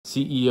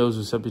CEOs,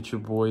 what's up? It's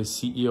your boy,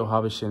 CEO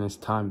Habasha, and it's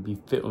time. Be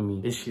fit with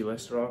me. Ishi,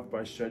 let's start off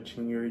by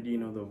stretching. You already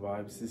know the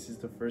vibes. This is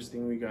the first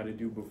thing we got to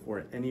do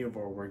before any of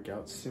our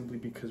workouts, simply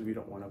because we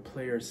don't want to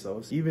play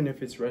ourselves, even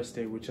if it's rest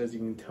day, which, as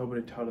you can tell by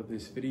the title of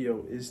this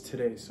video, is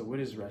today. So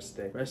what is rest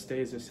day? Rest day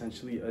is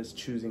essentially us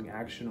choosing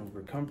action over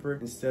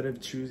comfort. Instead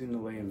of choosing to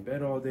lay in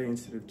bed all day,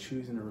 instead of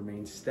choosing to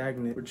remain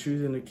stagnant, we're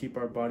choosing to keep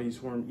our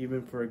bodies warm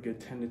even for a good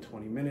 10 to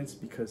 20 minutes,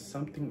 because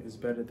something is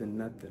better than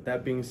nothing.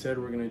 That being said,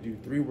 we're going to do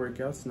 3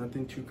 workouts,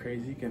 nothing too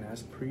crazy, and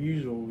as per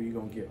usual, we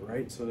gonna get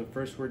right. So the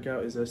first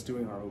workout is us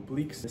doing our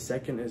obliques, the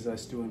second is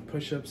us doing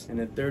push-ups, and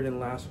the third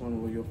and last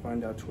one, well, you'll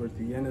find out towards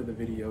the end of the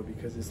video,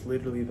 because it's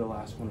literally the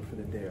last one for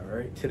the day. All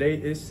right, today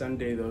is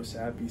Sunday though, so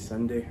happy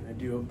Sunday. I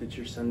do hope that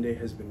your Sunday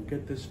has been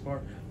good this far,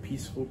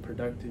 peaceful,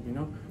 productive, you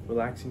know,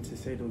 relaxing to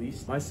say the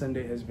least. My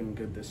Sunday has been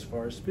good this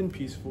far. It's been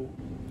peaceful.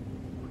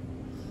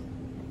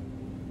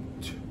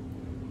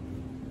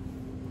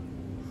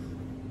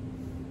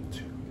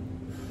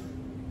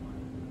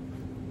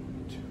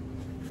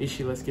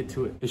 Ishi, let's get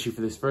to it. Ishi,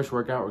 for this first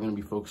workout, we're going to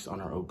be focused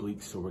on our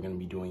obliques, so we're going to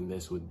be doing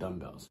this with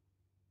dumbbells.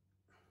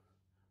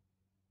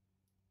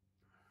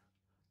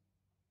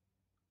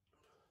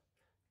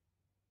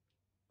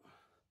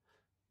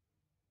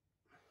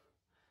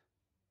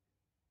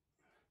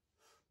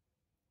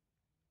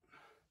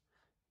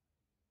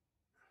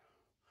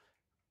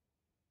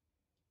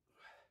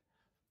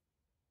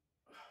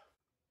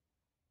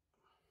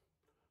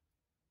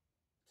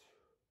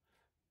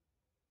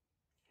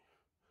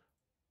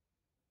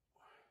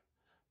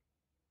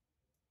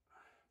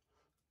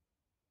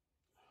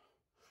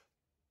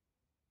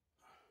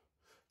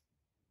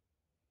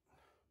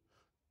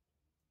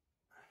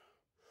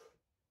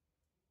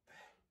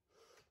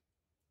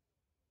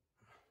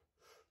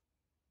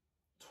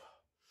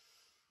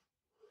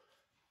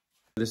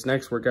 This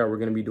next workout, we're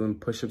going to be doing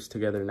push-ups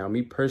together. Now,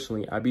 me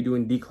personally, I be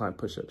doing decline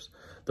push-ups.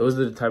 Those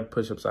are the type of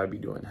push-ups I be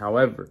doing.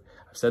 However,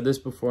 I've said this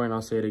before and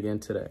I'll say it again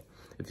today.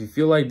 If you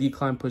feel like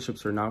decline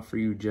push-ups are not for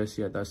you just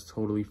yet, that's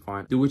totally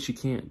fine. Do what you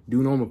can.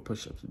 Do normal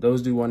push-ups.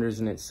 Those do wonders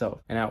in itself.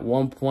 And at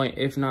one point,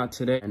 if not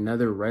today,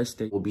 another rest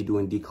day, we'll be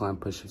doing decline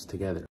push-ups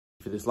together.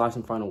 For this last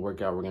and final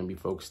workout, we're going to be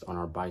focused on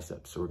our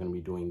biceps. So we're going to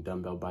be doing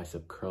dumbbell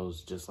bicep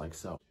curls just like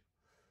so.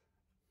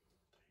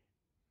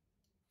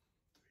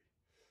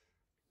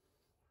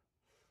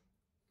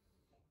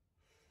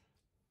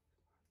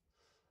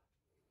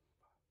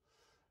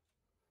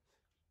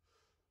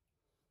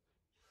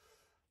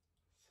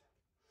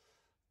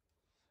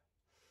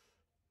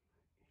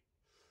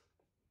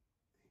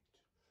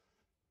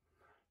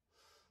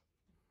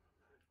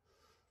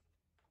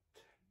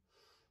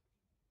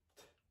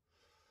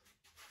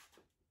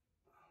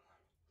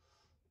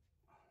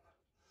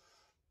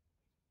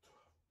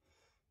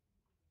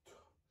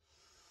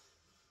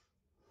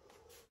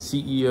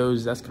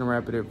 CEOs, that's gonna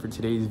wrap it up for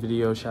today's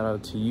video. Shout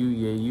out to you,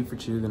 you for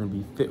choosing to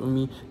be fit with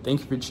me.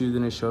 Thank you for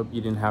choosing to show up.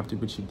 You didn't have to,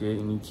 but you did,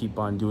 and you keep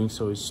on doing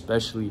so,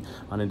 especially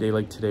on a day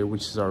like today,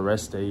 which is our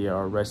rest day. Yeah,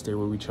 our rest day,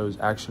 where we chose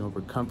action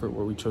over comfort,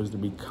 where we chose to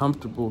be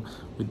comfortable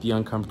with the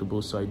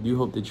uncomfortable. So I do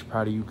hope that you're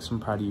proud of you, because I'm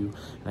proud of you,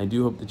 and I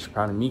do hope that you're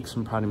proud of me, because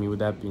I'm proud of me. With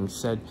that being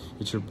said,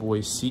 it's your boy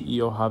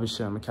CEO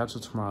Habasha. I'm gonna catch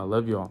you tomorrow. I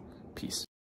love y'all. Peace.